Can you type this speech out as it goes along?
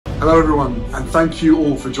Hello everyone, and thank you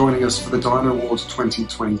all for joining us for the Diana Award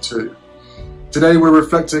 2022. Today we're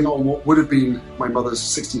reflecting on what would have been my mother's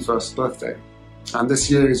 61st birthday, and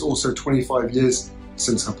this year is also 25 years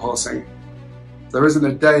since her passing. There isn't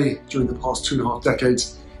a day during the past 2.5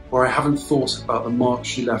 decades where I haven't thought about the mark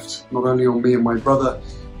she left, not only on me and my brother,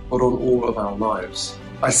 but on all of our lives.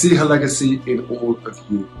 I see her legacy in all of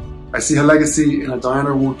you. I see her legacy in a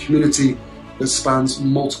Diana Award community that spans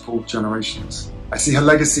multiple generations. I see her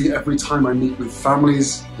legacy every time I meet with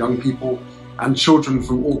families, young people, and children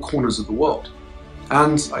from all corners of the world.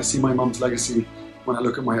 And I see my mum's legacy when I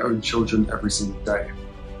look at my own children every single day.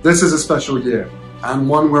 This is a special year, and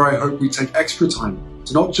one where I hope we take extra time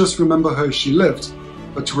to not just remember her as she lived,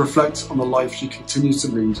 but to reflect on the life she continues to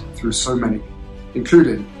lead through so many,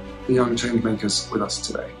 including the young changemakers with us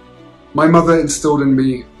today. My mother instilled in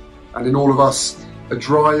me, and in all of us, a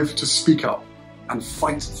drive to speak up and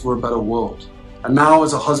fight for a better world. And now,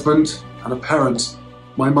 as a husband and a parent,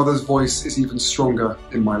 my mother's voice is even stronger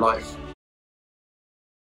in my life.